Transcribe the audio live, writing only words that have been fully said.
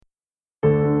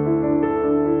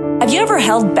Have you ever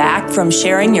held back from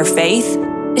sharing your faith,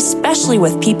 especially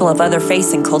with people of other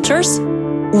faiths and cultures?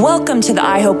 Welcome to the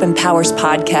I Hope Empowers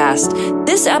podcast.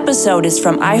 This episode is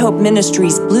from I Hope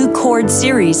Ministries' Blue Cord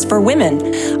series for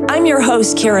women. I'm your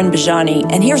host, Karen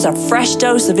Bajani, and here's a fresh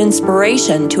dose of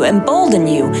inspiration to embolden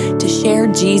you to share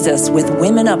Jesus with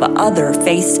women of other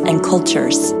faiths and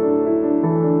cultures.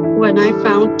 When I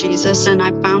found Jesus and I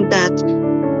found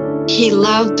that He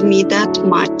loved me that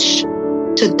much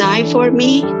to die for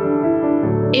me,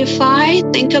 if I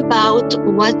think about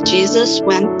what Jesus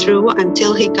went through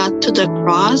until He got to the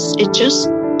cross, it's just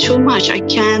too much. I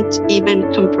can't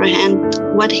even comprehend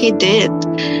what He did.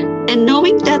 And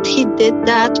knowing that He did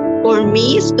that for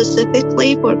me,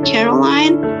 specifically for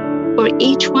Caroline, for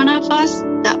each one of us,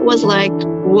 that was like,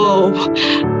 whoa,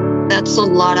 that's a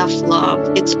lot of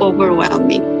love. It's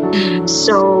overwhelming.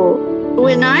 So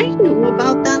when I knew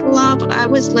about that love, I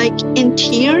was like in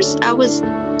tears. I was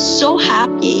so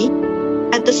happy.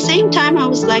 At the same time, I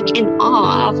was like in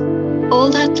awe of all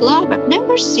that love. I've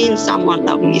never seen someone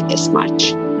love me this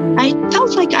much. I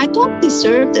felt like I don't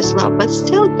deserve this love, but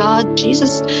still God,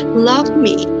 Jesus loved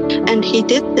me and He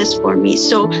did this for me.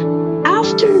 So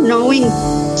after knowing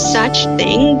such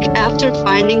thing, after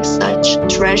finding such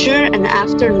treasure, and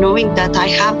after knowing that I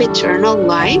have eternal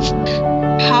life,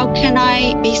 how can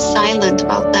I be silent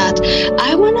about that?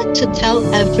 I wanted to tell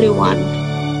everyone.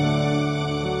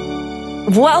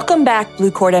 Welcome back,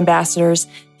 Blue Cord Ambassadors.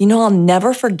 You know, I'll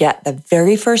never forget the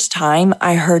very first time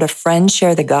I heard a friend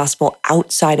share the gospel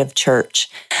outside of church.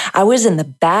 I was in the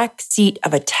back seat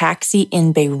of a taxi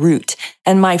in Beirut,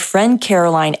 and my friend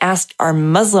Caroline asked our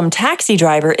Muslim taxi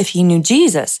driver if he knew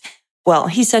Jesus. Well,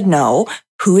 he said, no.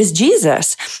 Who is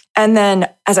Jesus? And then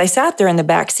as I sat there in the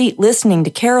back seat listening to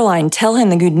Caroline tell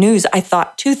him the good news, I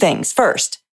thought two things.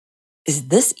 First, is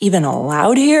this even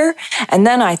allowed here? And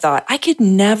then I thought, I could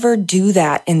never do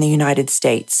that in the United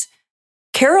States.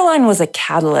 Caroline was a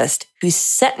catalyst who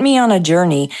set me on a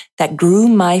journey that grew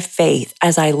my faith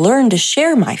as I learned to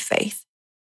share my faith.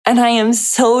 And I am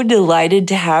so delighted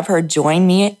to have her join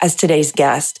me as today's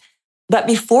guest. But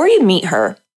before you meet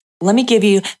her, let me give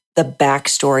you the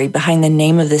backstory behind the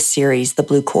name of this series, The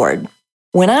Blue Cord.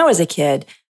 When I was a kid,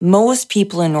 most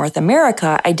people in North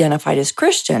America identified as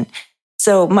Christian.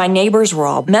 So my neighbors were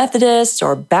all Methodists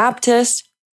or Baptists.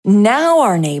 Now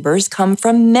our neighbors come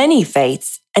from many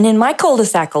faiths. And in my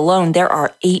cul-de-sac alone, there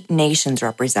are 8 nations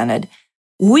represented.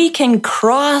 We can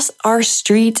cross our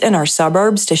streets and our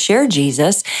suburbs to share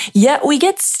Jesus, yet we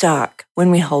get stuck when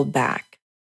we hold back.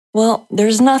 Well,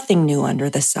 there's nothing new under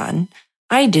the sun.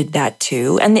 I did that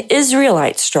too, and the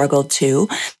Israelites struggled too.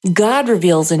 God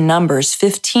reveals in Numbers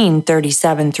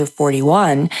 15:37 through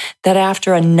 41 that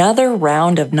after another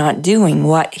round of not doing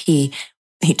what he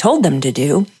told them to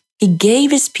do, He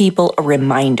gave His people a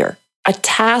reminder, a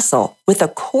tassel with a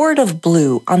cord of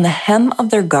blue on the hem of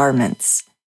their garments.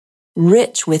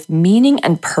 Rich with meaning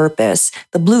and purpose,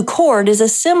 the blue cord is a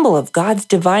symbol of God's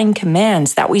divine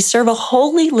commands that we serve a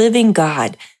holy living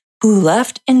God who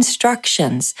left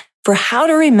instructions for how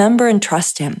to remember and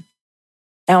trust Him.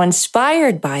 Now,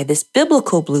 inspired by this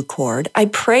biblical blue cord, I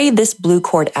pray this blue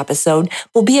cord episode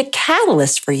will be a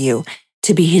catalyst for you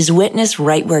to be His witness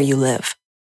right where you live.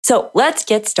 So let's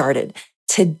get started.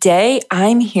 Today,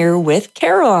 I'm here with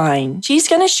Caroline. She's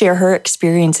going to share her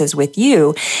experiences with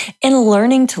you in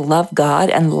learning to love God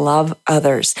and love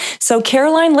others. So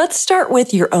Caroline, let's start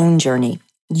with your own journey.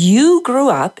 You grew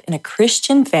up in a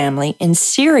Christian family in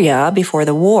Syria before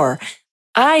the war.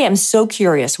 I am so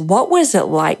curious, what was it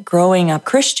like growing up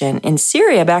Christian in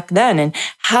Syria back then, and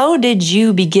how did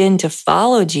you begin to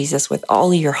follow Jesus with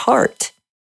all your heart?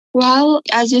 Well,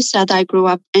 as you said, I grew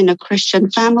up in a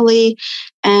Christian family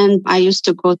and I used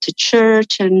to go to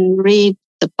church and read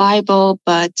the Bible,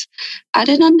 but I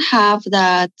didn't have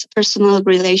that personal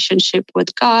relationship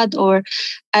with God, or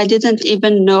I didn't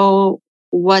even know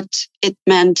what it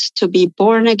meant to be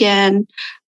born again.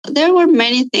 There were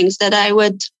many things that I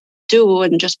would do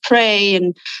and just pray.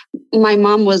 And my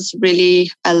mom was really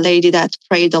a lady that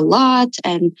prayed a lot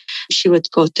and she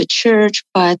would go to church,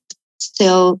 but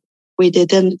still we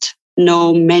didn't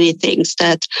know many things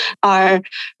that are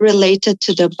related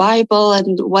to the Bible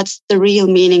and what's the real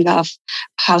meaning of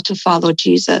how to follow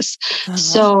Jesus.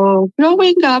 So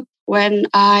growing up, when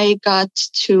I got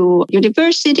to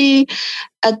university,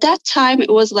 at that time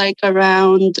it was like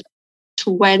around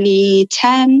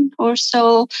 2010 or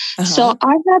so. So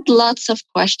I had lots of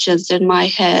questions in my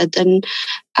head, and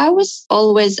I was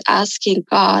always asking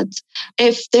God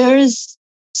if there is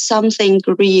something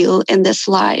real in this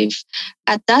life.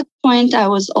 At that point, I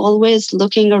was always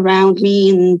looking around me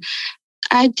and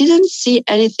I didn't see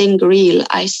anything real.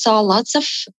 I saw lots of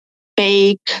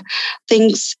fake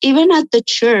things. Even at the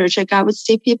church, like I would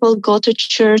see people go to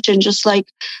church and just like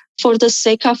for the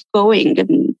sake of going.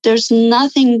 And there's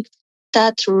nothing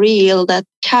that real that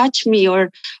catch me or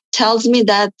tells me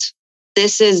that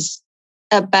this is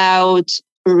about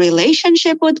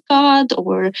relationship with God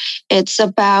or it's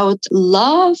about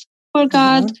love for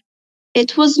God.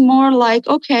 It was more like,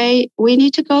 okay, we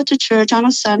need to go to church on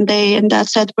a Sunday and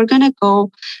that's it. We're going to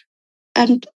go.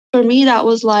 And for me, that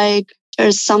was like,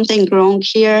 there's something wrong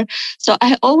here. So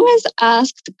I always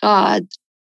asked God,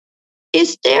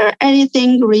 is there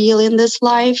anything real in this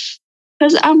life?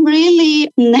 Because I'm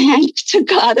really nagged to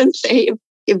God and say,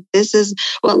 if this is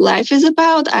what life is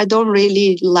about, I don't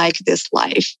really like this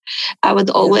life. I would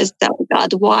always tell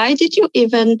God, why did you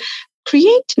even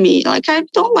create me? Like, I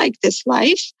don't like this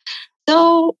life.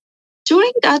 So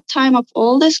during that time of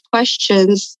all these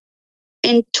questions,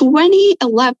 in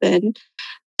 2011,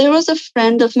 there was a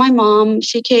friend of my mom.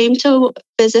 She came to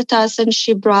visit us and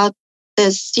she brought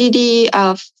this CD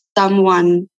of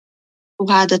someone who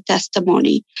had a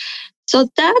testimony. So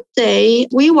that day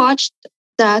we watched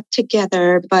that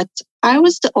together, but I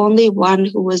was the only one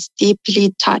who was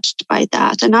deeply touched by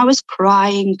that. And I was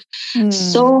crying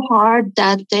so hard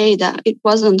that day that it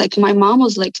wasn't like my mom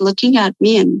was like looking at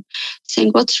me and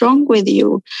saying, what's wrong with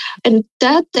you? And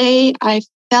that day I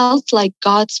felt like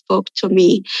God spoke to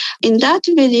me. In that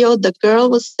video, the girl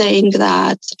was saying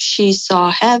that she saw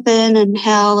heaven and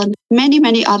hell and many,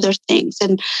 many other things.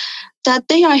 And that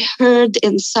day I heard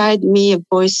inside me a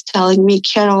voice telling me,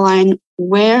 Caroline,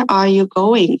 where are you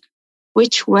going?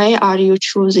 Which way are you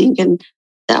choosing? And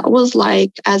that was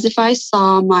like as if I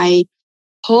saw my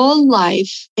whole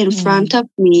life in front of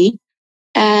me.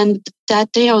 And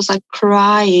that day I was like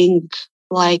crying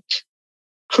like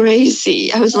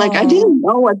crazy. I was like, I didn't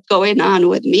know what's going on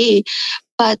with me.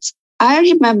 But I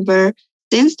remember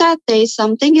since that day,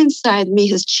 something inside me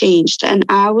has changed and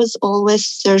I was always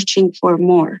searching for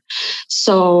more.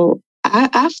 So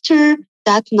after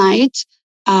that night,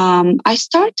 I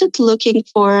started looking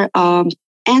for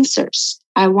answers.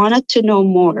 I wanted to know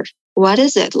more. What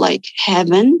is it like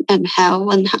heaven and hell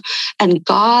and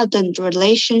God and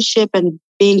relationship and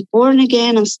being born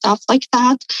again and stuff like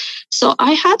that? So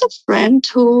I had a friend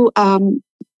who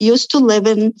used to live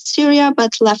in Syria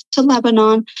but left to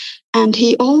Lebanon. And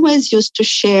he always used to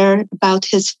share about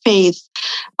his faith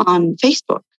on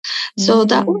Facebook. So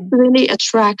that was really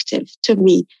attractive to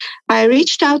me. I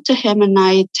reached out to him and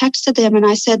I texted him and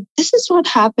I said, this is what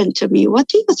happened to me. What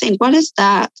do you think? What is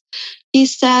that? He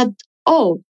said,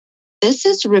 oh, this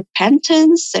is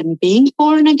repentance and being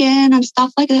born again and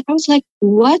stuff like that. I was like,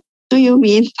 what do you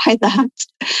mean by that?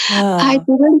 I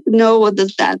didn't know what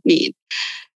does that mean.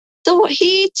 So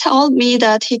he told me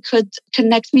that he could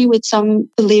connect me with some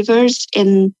believers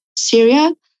in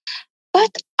Syria.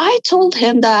 But I told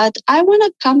him that I want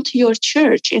to come to your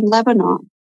church in Lebanon.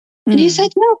 And he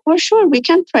said, yeah, for sure, we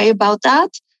can pray about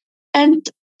that. And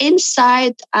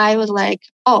inside, I was like,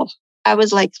 I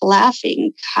was like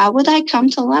laughing. How would I come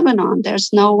to Lebanon?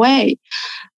 There's no way.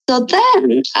 So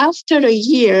then after a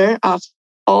year of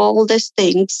all these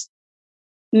things,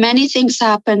 many things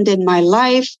happened in my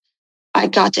life. I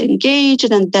got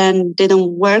engaged and then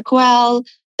didn't work well.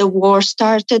 The war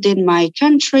started in my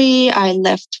country. I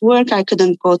left work. I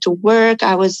couldn't go to work.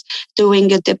 I was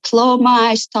doing a diploma.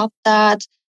 I stopped that.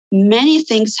 Many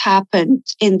things happened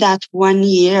in that 1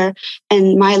 year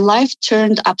and my life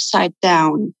turned upside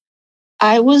down.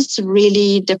 I was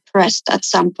really depressed at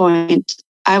some point.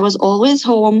 I was always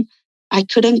home. I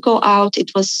couldn't go out.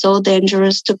 It was so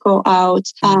dangerous to go out.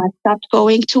 I stopped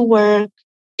going to work.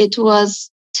 It was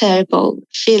terrible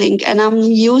feeling. And I'm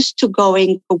used to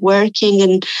working.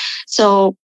 And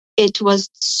so it was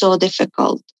so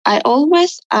difficult. I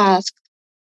always asked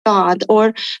God,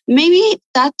 or maybe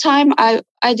that time I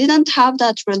didn't have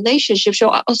that relationship.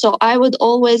 So I would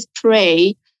always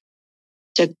pray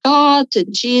to God, to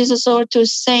Jesus, or to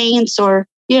saints, or,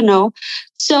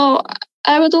 So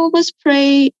I would always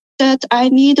pray that I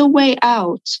need a way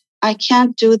out. I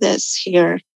can't do this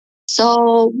here.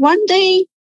 So one day,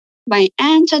 my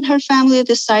aunt and her family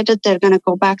decided they're going to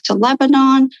go back to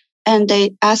Lebanon and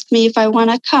they asked me if I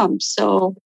want to come.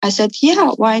 So I said,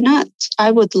 yeah, why not? I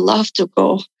would love to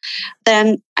go.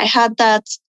 Then I had that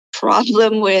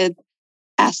problem with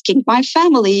asking my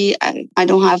family. I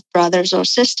don't have brothers or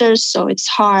sisters, so it's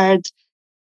hard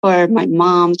for my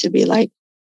mom to be like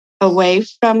away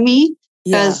from me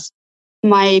because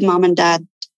my mom and dad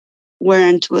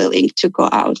weren't willing to go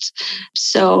out.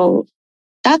 So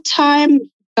that time,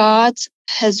 God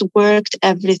has worked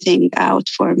everything out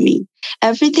for me.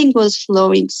 Everything was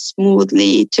flowing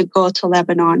smoothly to go to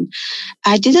Lebanon.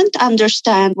 I didn't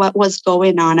understand what was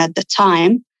going on at the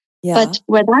time. Yeah. But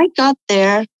when I got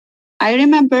there, I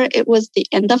remember it was the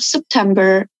end of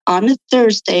September on a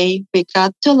Thursday. We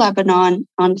got to Lebanon.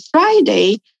 On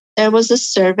Friday, there was a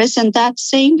service in that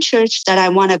same church that I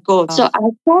want to go. Oh. So I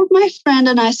called my friend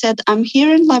and I said, I'm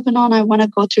here in Lebanon. I want to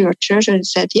go to your church. And he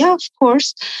said, yeah, of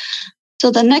course.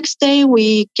 So the next day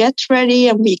we get ready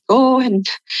and we go. And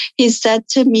he said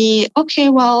to me, okay,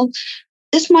 well,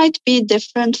 this might be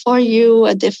different for you,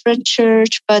 a different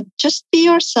church, but just be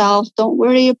yourself. Don't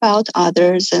worry about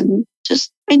others and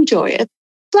just enjoy it.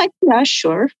 Like, yeah,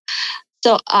 sure.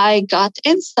 So I got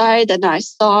inside and I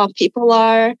saw people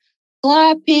are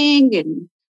clapping and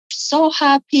so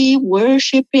happy,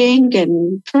 worshiping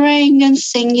and praying and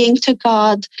singing to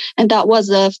God. And that was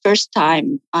the first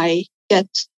time I get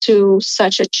to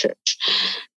such a church.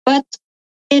 But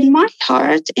in my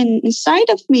heart, inside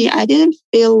of me, I didn't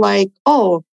feel like,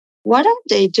 oh, what are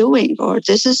they doing? Or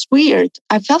this is weird.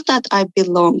 I felt that I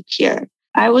belonged here.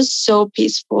 I was so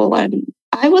peaceful and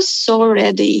I was so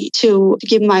ready to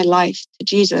give my life to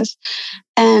Jesus.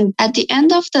 And at the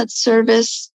end of that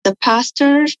service, the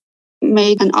pastor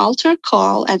made an altar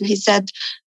call and he said,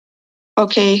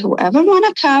 okay, whoever want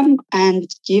to come and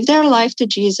give their life to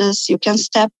Jesus, you can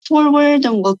step forward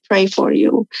and we'll pray for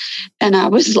you. And I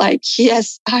was like,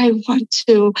 yes, I want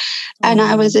to. And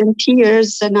I was in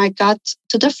tears and I got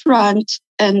to the front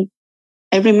and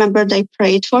I remember they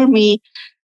prayed for me.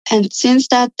 And since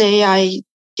that day, I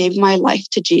gave my life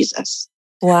to Jesus.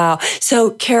 Wow.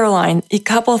 So Caroline, a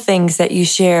couple things that you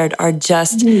shared are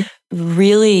just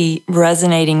really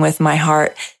resonating with my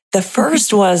heart. The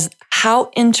first was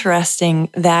how interesting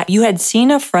that you had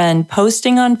seen a friend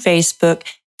posting on Facebook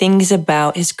things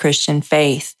about his Christian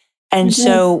faith. And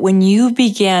so when you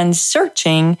began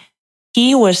searching,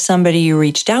 he was somebody you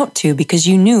reached out to because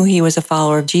you knew he was a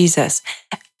follower of Jesus.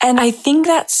 And I think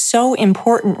that's so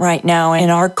important right now in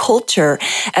our culture,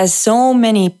 as so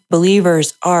many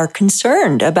believers are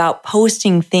concerned about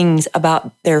posting things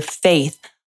about their faith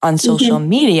on social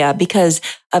media because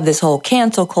of this whole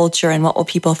cancel culture and what will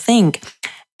people think.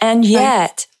 And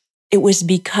yet it was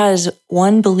because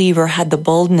one believer had the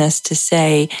boldness to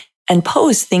say and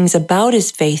post things about his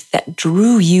faith that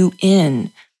drew you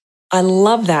in. I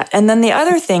love that. And then the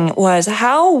other thing was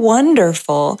how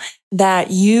wonderful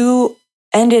that you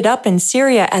ended up in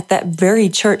Syria at that very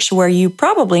church where you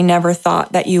probably never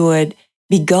thought that you would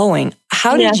be going.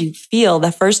 How did you feel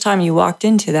the first time you walked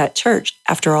into that church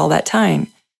after all that time?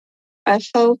 I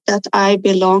felt that I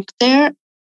belonged there.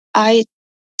 I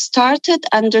started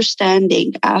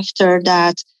understanding after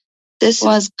that this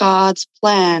was God's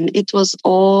plan. It was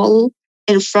all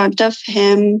in front of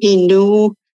him. He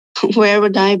knew where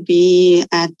would I be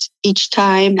at each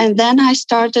time. And then I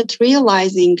started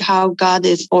realizing how God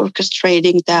is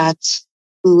orchestrating that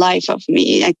life of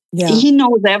me. He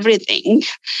knows everything.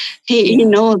 He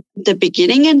knows the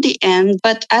beginning and the end.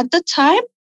 But at the time,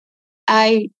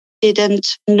 I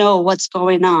didn't know what's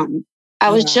going on. I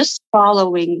was just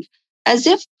following as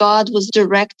if God was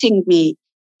directing me,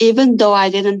 even though I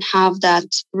didn't have that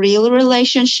real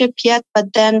relationship yet.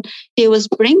 But then he was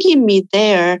bringing me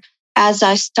there as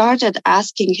I started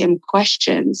asking him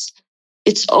questions.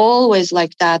 It's always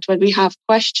like that when we have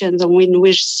questions and when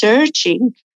we're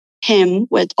searching him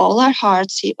with all our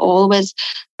hearts, he always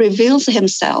reveals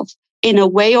himself in a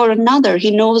way or another.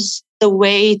 He knows the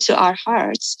way to our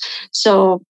hearts.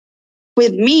 So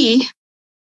with me,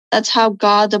 that's how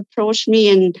God approached me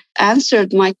and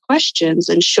answered my questions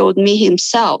and showed me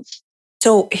himself.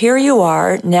 So here you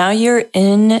are, now you're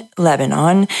in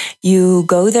Lebanon. You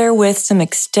go there with some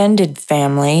extended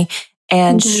family.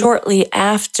 And shortly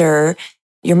after,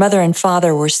 your mother and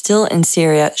father were still in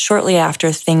Syria. Shortly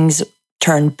after, things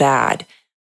turned bad.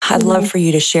 I'd love for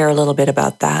you to share a little bit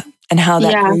about that and how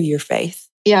that grew your faith.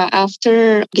 Yeah,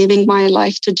 after giving my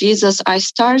life to Jesus, I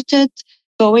started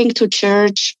going to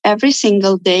church every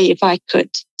single day if I could.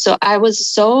 So I was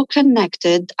so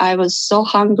connected. I was so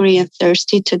hungry and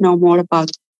thirsty to know more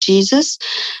about Jesus.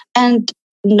 And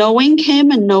knowing him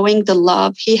and knowing the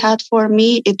love he had for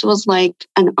me, it was like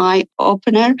an eye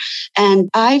opener. And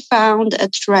I found a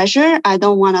treasure I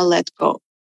don't want to let go.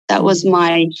 That was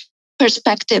my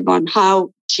perspective on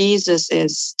how Jesus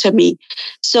is to me.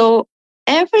 So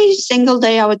every single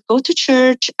day I would go to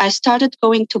church. I started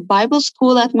going to Bible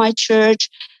school at my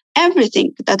church.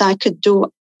 Everything that I could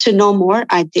do to know more,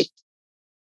 I did.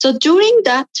 So during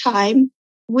that time,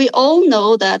 we all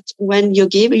know that when you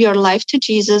give your life to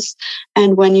Jesus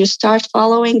and when you start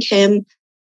following him,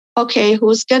 okay,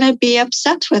 who's going to be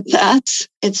upset with that?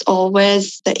 It's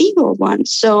always the evil one.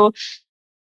 So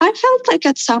I felt like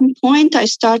at some point I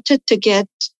started to get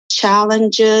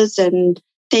challenges and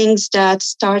things that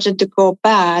started to go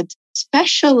bad,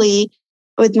 especially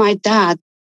with my dad.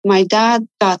 My dad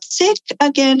got sick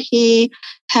again. He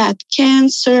had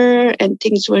cancer and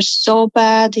things were so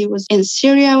bad. He was in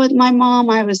Syria with my mom.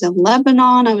 I was in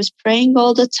Lebanon. I was praying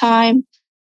all the time.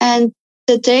 And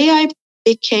the day I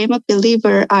became a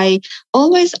believer, I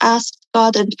always asked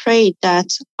God and prayed that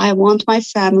I want my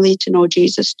family to know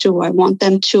Jesus too. I want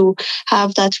them to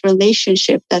have that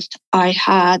relationship that I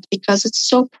had because it's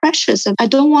so precious. And I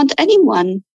don't want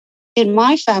anyone in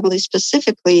my family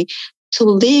specifically to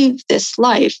live this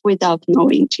life without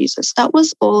knowing Jesus. That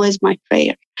was always my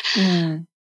prayer. Mm.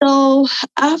 So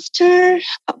after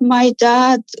my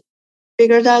dad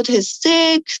figured out he's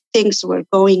sick, things were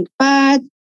going bad.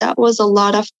 That was a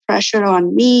lot of pressure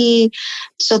on me.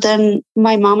 So then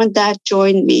my mom and dad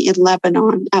joined me in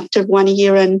Lebanon after 1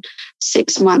 year and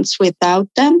 6 months without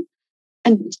them.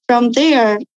 And from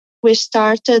there, we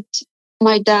started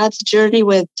my dad's journey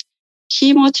with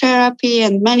chemotherapy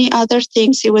and many other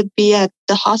things. He would be at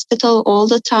the hospital all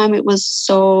the time. It was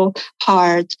so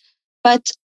hard.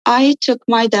 But I took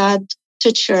my dad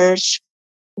to church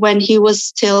when he was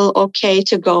still okay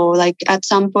to go. Like at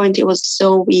some point, he was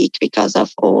so weak because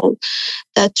of all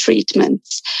the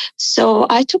treatments. So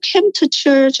I took him to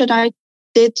church and I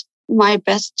did my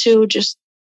best to just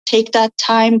take that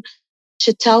time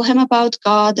to tell him about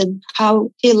God and how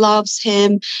he loves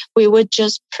him. We would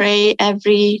just pray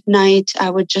every night. I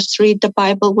would just read the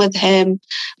Bible with him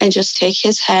and just take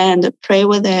his hand and pray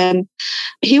with him.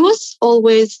 He was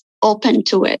always open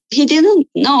to it. He didn't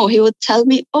know. He would tell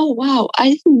me, oh, wow,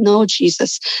 I didn't know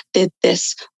Jesus did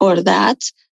this or that.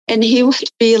 And he would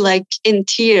be like in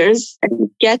tears and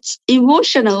get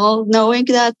emotional knowing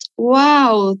that,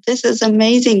 wow, this is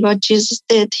amazing what Jesus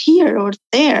did here or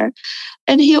there.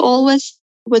 And he always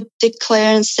would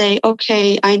declare and say,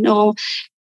 okay, I know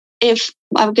if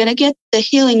I'm going to get the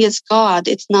healing is God,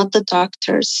 it's not the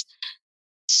doctors.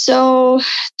 So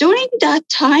during that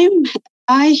time,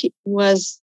 I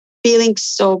was feeling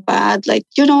so bad, like,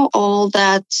 all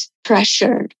that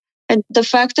pressure. And the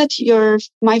fact that you're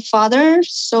my father,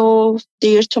 so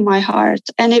dear to my heart.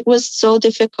 And it was so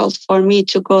difficult for me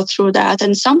to go through that.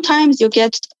 And sometimes you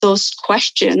get those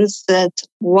questions that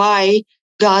why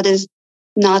God is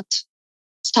not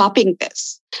stopping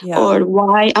this, or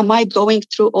why am I going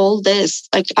through all this?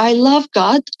 Like, I love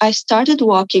God. I started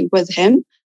walking with him.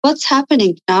 What's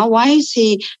happening now? Why is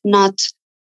he not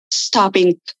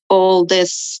stopping all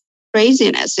this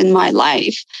craziness in my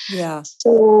life? Yeah.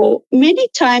 So many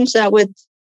times I would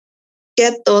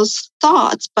get those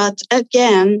thoughts, but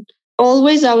again,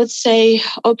 always I would say,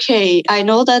 okay, I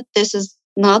know that this is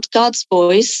not God's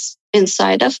voice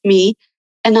inside of me.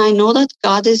 And I know that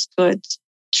God is good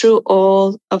through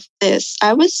all of this.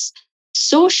 I was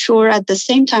so sure at the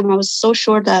same time, I was so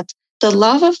sure that the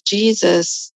love of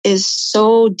Jesus is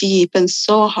so deep and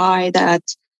so high that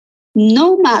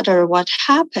no matter what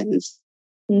happens,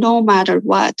 no matter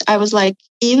what, I was like,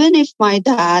 even if my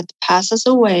dad passes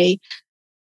away,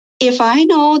 if I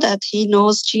know that he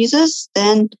knows Jesus,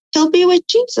 then he'll be with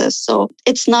Jesus. So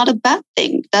it's not a bad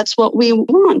thing. That's what we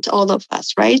want, all of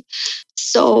us, right?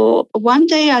 So one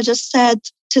day I just said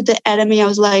to the enemy, I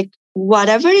was like,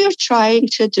 whatever you're trying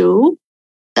to do,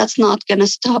 that's not going to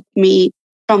stop me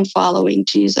from following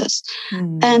Jesus.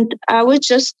 And I would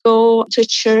just go to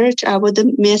church. I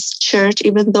wouldn't miss church,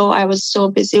 even though I was so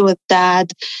busy with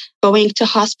dad, going to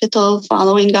hospital,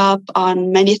 following up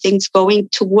on many things, going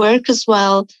to work as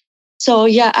well. So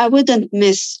yeah, I wouldn't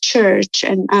miss church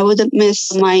and I wouldn't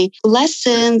miss my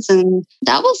lessons. And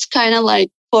that was kind of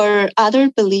like for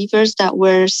other believers that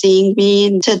were seeing me,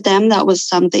 and to them, that was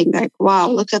something like, wow,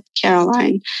 look at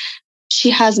Caroline. She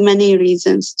has many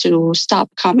reasons to stop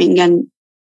coming, and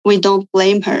we don't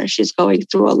blame her. She's going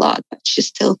through a lot, but she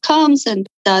still comes and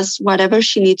does whatever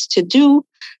she needs to do.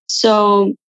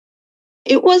 So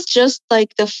it was just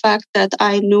like the fact that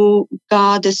I knew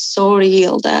God is so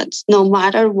real that no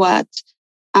matter what,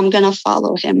 I'm going to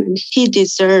follow him and he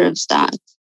deserves that.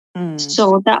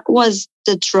 So that was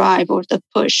the drive or the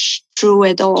push through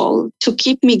it all to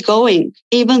keep me going,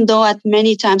 even though at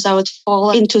many times I would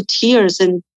fall into tears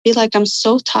and be like, I'm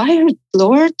so tired,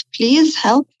 Lord, please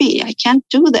help me. I can't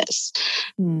do this.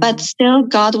 But still,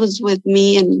 God was with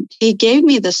me and he gave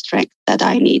me the strength that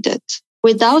I needed.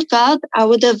 Without God, I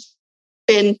would have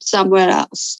been somewhere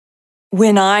else.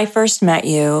 When I first met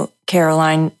you,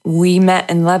 Caroline, we met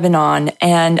in Lebanon,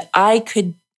 and I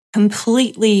could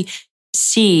completely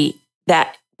see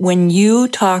that when you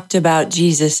talked about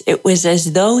Jesus, it was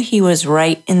as though he was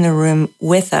right in the room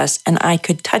with us and I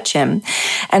could touch him.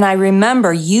 And I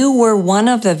remember you were one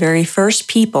of the very first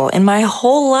people in my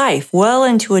whole life, well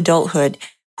into adulthood,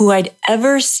 who I'd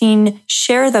ever seen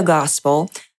share the gospel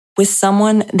with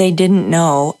someone they didn't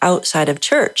know outside of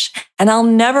church. And I'll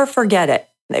never forget it.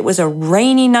 It was a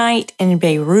rainy night in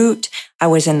Beirut. I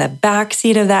was in the back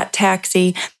seat of that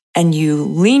taxi, and you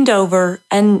leaned over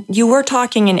and you were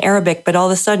talking in Arabic, but all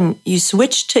of a sudden you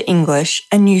switched to English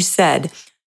and you said,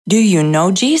 "Do you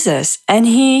know Jesus?" And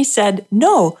he said,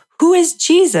 "No, who is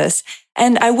Jesus?"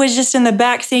 And I was just in the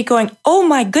back seat going, "Oh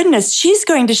my goodness, she's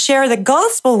going to share the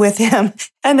gospel with him."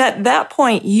 And at that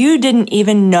point, you didn't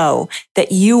even know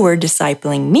that you were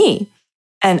discipling me.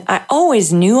 And I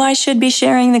always knew I should be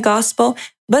sharing the gospel,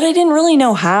 but I didn't really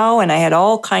know how, and I had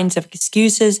all kinds of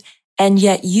excuses. And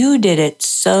yet you did it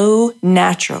so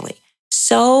naturally,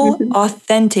 so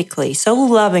authentically, so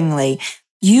lovingly.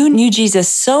 You knew Jesus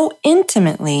so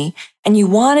intimately, and you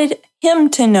wanted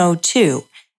him to know too.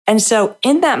 And so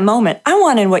in that moment, I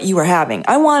wanted what you were having.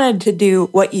 I wanted to do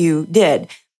what you did.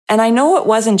 And I know it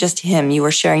wasn't just him you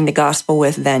were sharing the gospel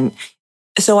with then.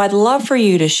 So I'd love for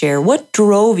you to share what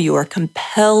drove you or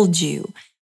compelled you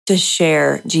to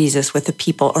share Jesus with the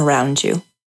people around you.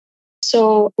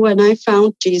 So when I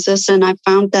found Jesus and I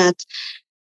found that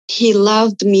he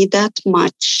loved me that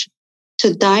much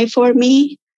to die for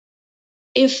me,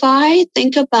 if I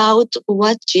think about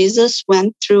what Jesus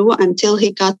went through until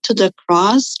he got to the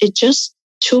cross, it's just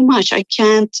too much. I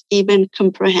can't even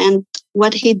comprehend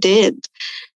what he did.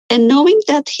 And knowing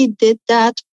that he did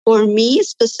that for me,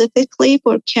 specifically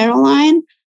for Caroline,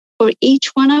 for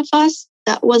each one of us,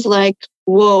 that was like,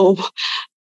 whoa,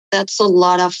 that's a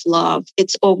lot of love.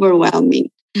 It's overwhelming.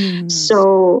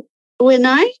 So when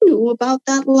I knew about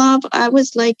that love, I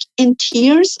was like in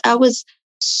tears. I was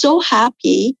so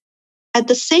happy. At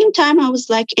the same time, I was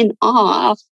like in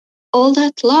awe of all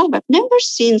that love. I've never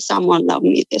seen someone love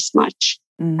me this much.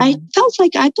 I felt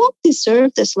like I don't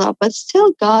deserve this love, but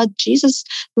still God, Jesus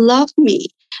loved me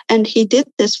and he did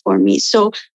this for me.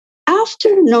 So after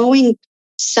knowing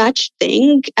such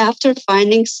thing, after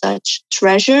finding such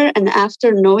treasure, and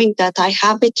after knowing that I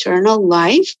have eternal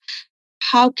life,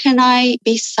 how can I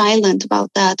be silent about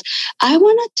that? I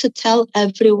wanted to tell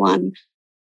everyone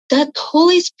that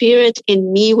Holy Spirit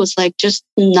in me was like just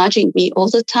nudging me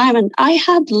all the time. And I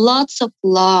had lots of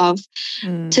love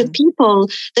to people.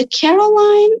 The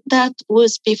Caroline that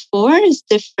was before is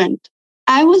different.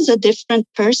 I was a different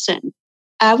person.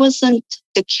 I wasn't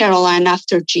the Caroline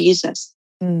after Jesus.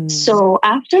 So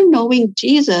after knowing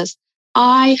Jesus,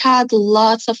 I had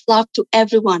lots of love to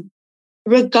everyone,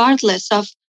 regardless of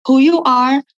who you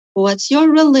are, what's your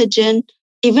religion,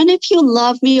 even if you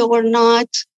love me or not.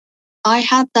 I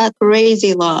had that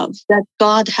crazy love that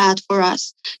God had for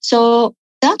us. So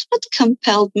that's what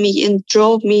compelled me and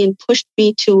drove me and pushed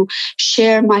me to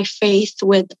share my faith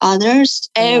with others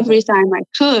every time I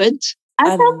could.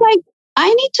 I felt like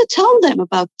I need to tell them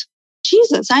about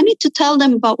Jesus. I need to tell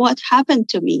them about what happened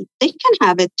to me. They can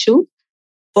have it too.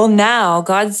 Well, now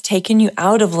God's taken you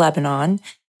out of Lebanon.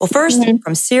 Well, first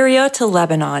from Syria to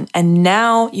Lebanon, and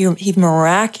now he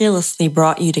miraculously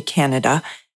brought you to Canada.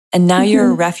 And now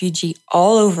you're a refugee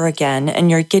all over again,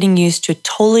 and you're getting used to a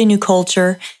totally new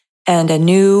culture and a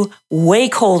new, way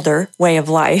colder way of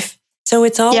life. So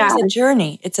it's always a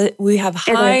journey. We have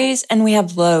highs and we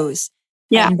have lows.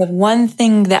 Yeah. And the one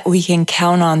thing that we can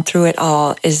count on through it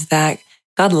all is that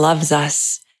God loves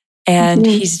us, and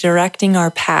he's directing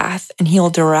our path, and he'll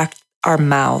direct our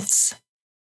mouths.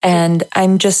 And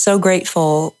I'm just so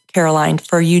grateful, Caroline,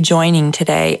 for you joining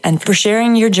today and for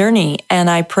sharing your journey. And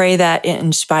I pray that it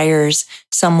inspires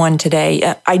someone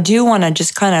today. I do want to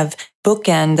just kind of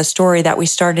bookend the story that we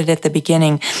started at the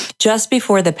beginning. Just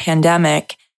before the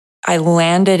pandemic, I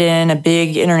landed in a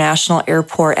big international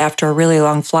airport after a really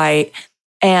long flight,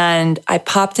 and I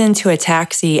popped into a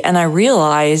taxi and I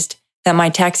realized that my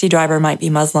taxi driver might be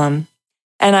Muslim.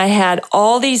 And I had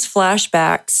all these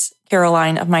flashbacks,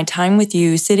 Caroline, of my time with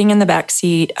you sitting in the back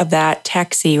seat of that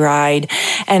taxi ride.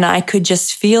 And I could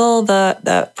just feel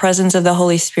the presence of the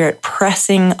Holy Spirit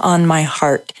pressing on my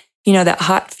heart. You know, that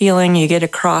hot feeling you get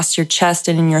across your chest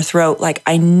and in your throat. Like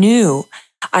I knew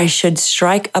I should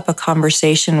strike up a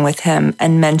conversation with him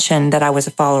and mention that I was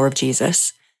a follower of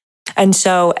Jesus. And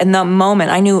so in the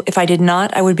moment, I knew if I did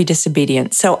not, I would be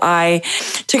disobedient. So I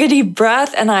took a deep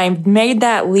breath and I made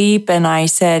that leap and I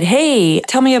said, hey,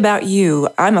 tell me about you.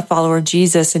 I'm a follower of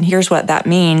Jesus and here's what that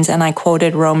means. And I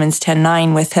quoted Romans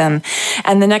 10:9 with him.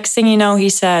 And the next thing you know, he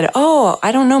said, oh,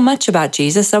 I don't know much about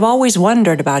Jesus. I've always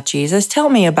wondered about Jesus. Tell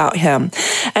me about him.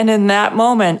 And in that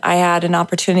moment, I had an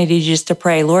opportunity just to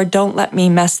pray, Lord, don't let me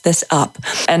mess this up.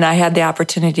 And I had the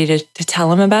opportunity to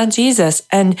tell him about Jesus.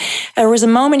 And there was a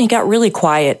moment he got really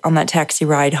quiet on that taxi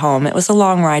ride home. It was a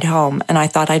long ride home, and I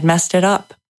thought I'd messed it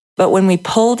up. But when we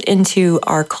pulled into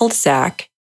our cul-de-sac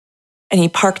and he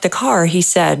parked the car, he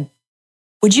said,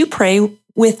 would you pray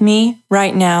with me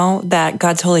right now that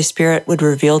God's Holy Spirit would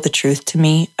reveal the truth to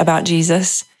me about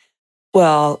Jesus?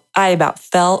 Well, I about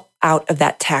fell out of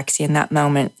that taxi in that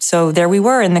moment. So there we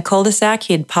were in the cul-de-sac.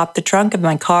 He had popped the trunk of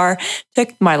my car,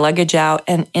 took my luggage out,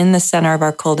 and in the center of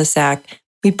our cul-de-sac,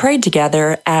 we prayed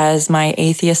together as my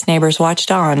atheist neighbors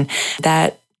watched on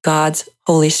that God's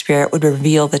Holy Spirit would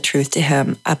reveal the truth to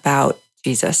him about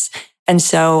Jesus. And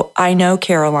so I know,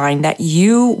 Caroline, that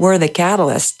you were the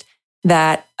catalyst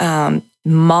that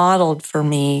modeled for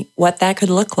me what that could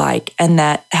look like, and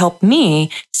that helped me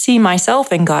see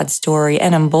myself in God's story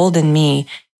and emboldened me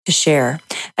to share.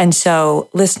 And so,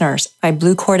 listeners, my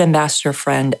Blue Cord Ambassador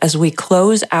friend, as we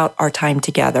close out our time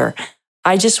together,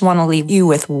 I just want to leave you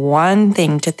with one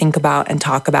thing to think about and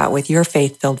talk about with your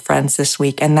faith-filled friends this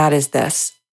week, and that is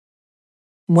this.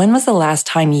 When was the last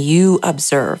time you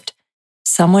observed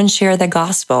someone share the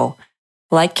gospel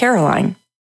like Caroline?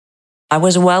 I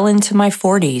was well into my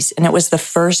 40s, and it was the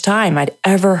first time I'd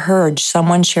ever heard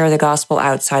someone share the gospel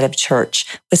outside of church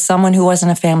with someone who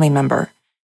wasn't a family member.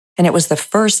 And it was the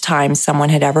first time someone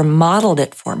had ever modeled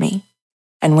it for me.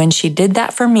 And when she did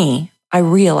that for me, I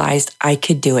realized I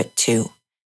could do it too.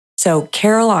 So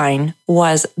Caroline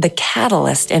was the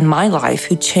catalyst in my life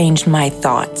who changed my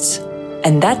thoughts,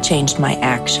 and that changed my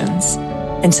actions.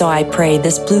 And so I pray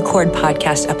this Blue Cord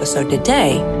podcast episode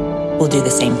today will do the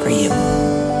same for you.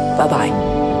 Bye-bye.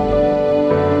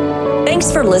 Thanks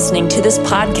for listening to this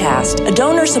podcast, a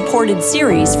donor-supported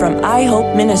series from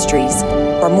iHope Ministries.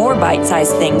 For more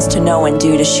bite-sized things to know and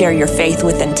do to share your faith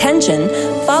with intention,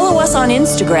 follow us on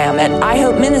Instagram at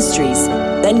iHope Ministries.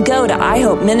 Then go to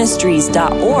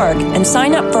iHopeMinistries.org and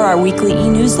sign up for our weekly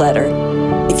e-newsletter.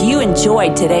 If you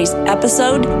enjoyed today's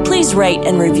episode, please rate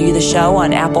and review the show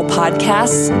on Apple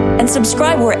Podcasts and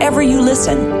subscribe wherever you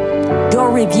listen.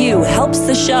 Your review helps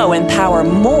the show empower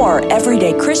more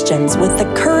everyday Christians with the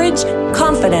courage,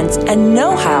 confidence, and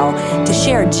know-how to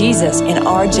share Jesus in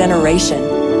our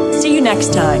generation. See you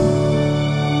next time.